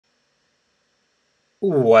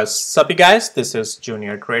What's up, you guys? This is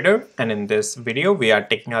Junior Trader, and in this video we are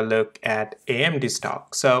taking a look at AMD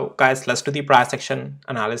stock. So guys, let's do the price action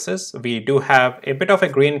analysis. We do have a bit of a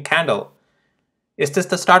green candle. Is this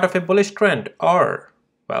the start of a bullish trend, or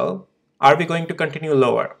well, are we going to continue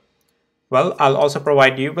lower? Well, I'll also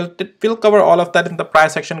provide you, we'll cover all of that in the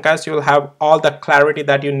price section, guys. You'll have all the clarity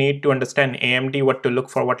that you need to understand AMD, what to look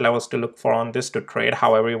for, what levels to look for on this to trade,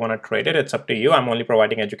 however you want to trade it. It's up to you. I'm only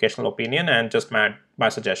providing educational opinion and just my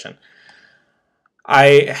suggestion.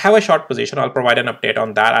 I have a short position. I'll provide an update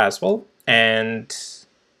on that as well. And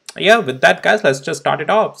yeah, with that, guys, let's just start it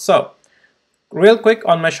off. So real quick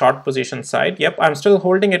on my short position side, yep, I'm still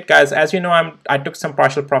holding it, guys. As you know, I took some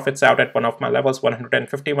partial profits out at one of my levels,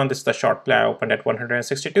 151. This is the short play. I opened at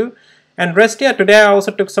 162. And rest, yeah, today I also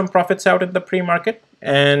took some profits out in the pre-market.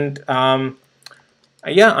 And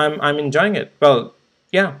yeah, I'm enjoying it. Well,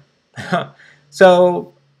 yeah.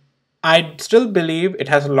 So I still believe it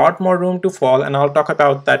has a lot more room to fall, and I'll talk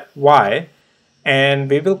about that why. And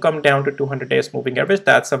we will come down to 200 days moving average.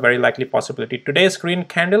 That's a very likely possibility. Today's green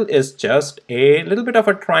candle is just a little bit of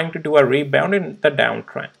a trying to do a rebound in the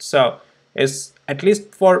downtrend. So it's at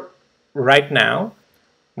least for right now,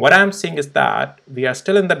 what I'm seeing is that we are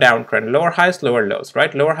still in the downtrend, lower highs, lower lows,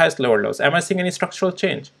 right? Lower highs, lower lows. Am I seeing any structural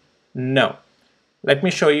change? No. Let me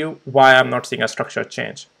show you why I'm not seeing a structural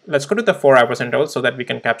change. Let's go to the 4 hours interval so that we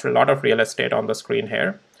can capture a lot of real estate on the screen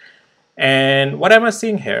here. And what am I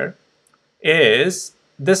seeing here is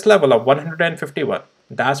this level of 151.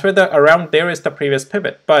 That's where around there is the previous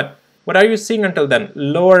pivot. But what are you seeing until then?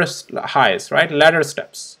 Lower highs, right? Ladder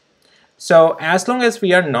steps. So as long as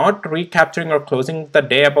we are not recapturing or closing the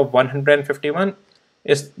day above 151,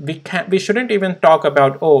 we shouldn't even talk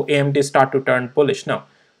about, oh, AMD start to turn bullish. No,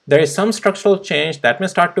 there is some structural change that may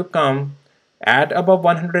start to come at above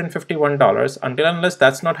 $151. Unless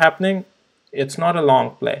that's not happening, it's not a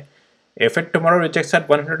long play. If it tomorrow rejects at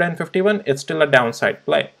 151, it's still a downside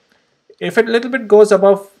play. If it a little bit goes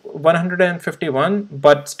above 151,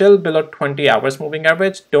 but still below 20 hours moving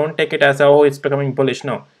average, don't take it as, oh, it's becoming bullish.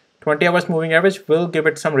 No, 20 hours moving average will give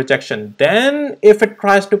it some rejection. Then if it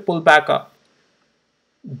tries to pull back up,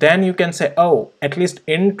 then you can say, oh, at least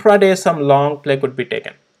intraday some long play could be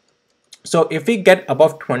taken. So if we get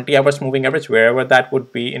above 20 hours moving average, wherever that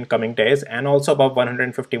would be in coming days, and also above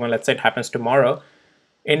 151, let's say it happens tomorrow,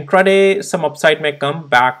 intraday some upside may come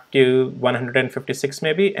back to 156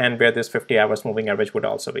 maybe, and where this 50 hours moving average would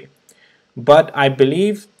also be. But I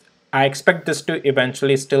expect this to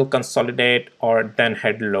eventually still consolidate or then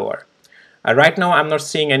head lower. Right now I'm not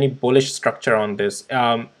seeing any bullish structure on this.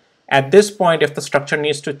 At this point, if the structure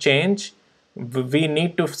needs to change, we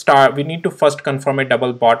need to first confirm a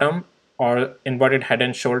double bottom or inverted head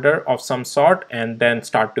and shoulder of some sort, and then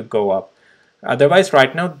start to go up. Otherwise,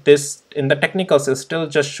 right now, this in the technicals is still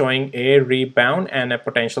just showing a rebound and a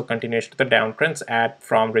potential continuation to the downtrends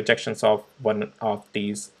from rejections of one of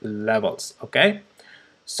these levels. Okay,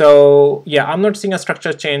 so yeah, I'm not seeing a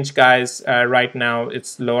structure change, guys. Right now,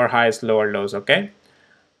 it's lower highs, lower lows. Okay,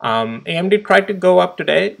 AMD tried to go up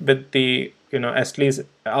today with the, at least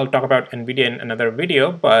I'll talk about Nvidia in another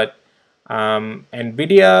video, but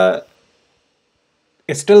Nvidia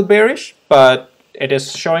is still bearish, but it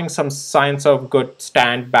is showing some signs of good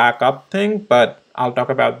stand back up thing, but I'll talk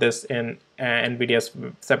about this in Nvidia's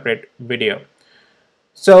separate video.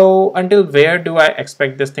 So until where do I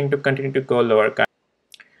expect this thing to continue to go lower, guys?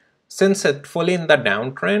 Since it's fully in the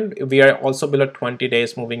downtrend, we are also below 20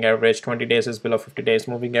 days moving average. 20 days is below 50 days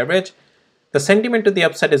moving average. The sentiment to the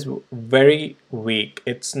upside is very weak.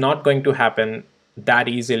 It's not going to happen that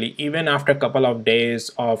easily. Even after a couple of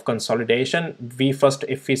days of consolidation,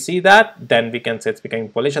 if we see that, then we can say it's becoming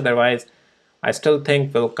bullish. Otherwise, I still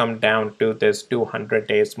think we'll come down to this 200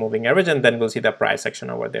 days moving average, and then we'll see the price action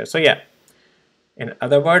over there. So yeah, in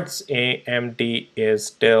other words, AMD is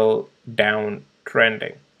still down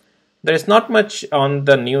trending. There is not much on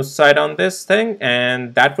the news side on this thing,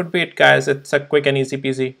 and that would be it, guys. It's a quick and easy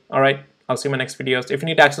peasy. All right, I'll see you in my next videos. If you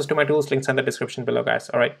need access to my tools, links in the description below, guys.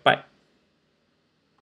 All right, bye.